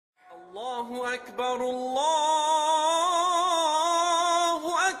Allahu Akbar, Allahu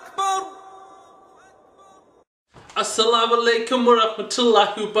Akbar. Assalamu alaikum wa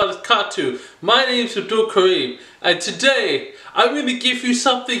rahmatullahi wa barakatuh. My name is Abdul Karim, and today I'm going to give you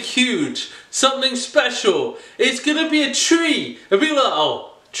something huge, something special. It's going to be a tree. And people are like,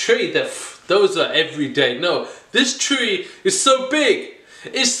 oh, tree, those are everyday. No, this tree is so big,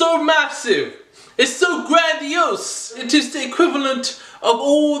 it's so massive, it's so grandiose. It is the equivalent of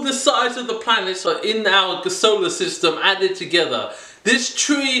all the size of the planets in our solar system added together. This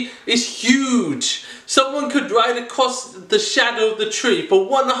tree is huge. Someone could ride across the shadow of the tree for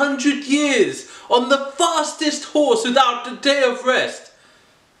 100 years on the fastest horse without a day of rest,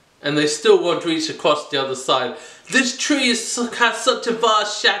 and they still won't reach across the other side. This tree has such a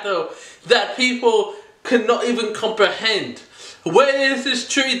vast shadow that people cannot even comprehend. Where is this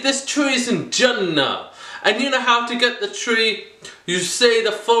tree? This tree is in Jannah. And you know how to get the tree? You say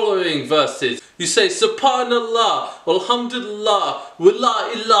the following verses. You say, Subhanallah, Alhamdulillah, wa la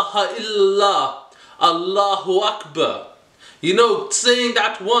ilaha illallah, Allahu Akbar. You know, saying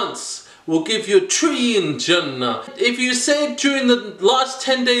that once will give you a tree in Jannah. If you say it during the last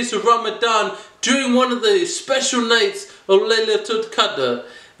 10 days of Ramadan, during one of the special nights of Laylatul Qadr,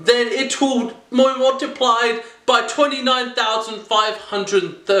 then it will be multiplied by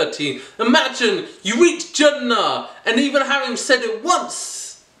 29,530. Imagine you reach Jannah, and even having said it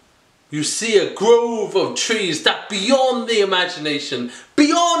once, you see a grove of trees that beyond the imagination,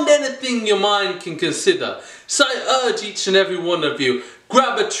 beyond anything your mind can consider. So I urge each and every one of you,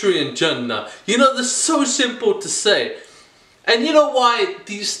 grab a tree in Jannah. You know, they're so simple to say. And you know why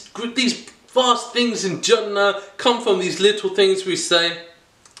these vast things in Jannah come from these little things we say?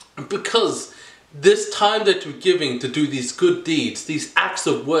 Because this time that we're giving to do these good deeds, these acts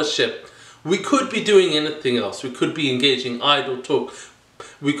of worship, we could be doing anything else. We could be engaging in idle talk.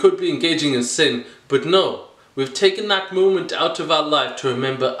 We could be engaging in sin. But no, we've taken that moment out of our life to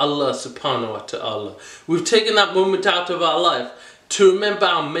remember Allah subhanahu wa ta'ala. We've taken that moment out of our life to remember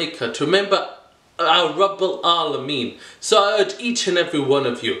our Maker, to remember our Rabbul Alameen. So I urge each and every one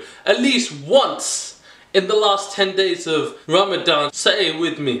of you, at least once in the last 10 days of Ramadan, say it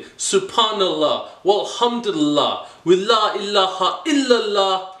with me, Subhanallah, walhamdulillah, wa la ilaha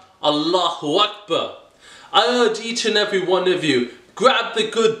illallah, Allahu Akbar. I urge each and every one of you, grab the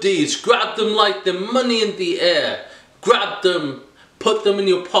good deeds, grab them like the money in the air, grab them, put them in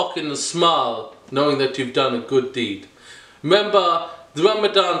your pocket and smile, knowing that you've done a good deed. Remember, the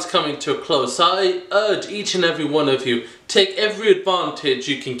Ramadan's coming to a close, so I urge each and every one of you, take every advantage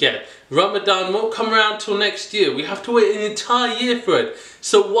you can get. Ramadan won't come around till next year. We have to wait an entire year for it.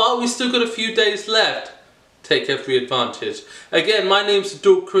 So while we still got a few days left, take every advantage. Again, my name's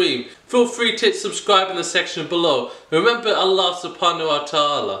Abdul Karim. Feel free to hit subscribe in the section below. Remember Allah subhanahu wa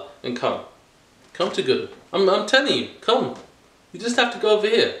ta'ala and come. Come to good. I'm telling you, come. You just have to go over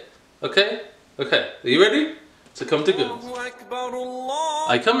here. Okay? Okay. Are you ready? So come to goodness.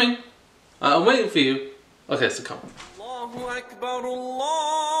 Are you coming? I'm waiting for you. Okay, so come. Allahu Akbar,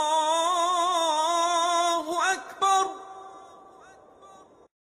 Allah.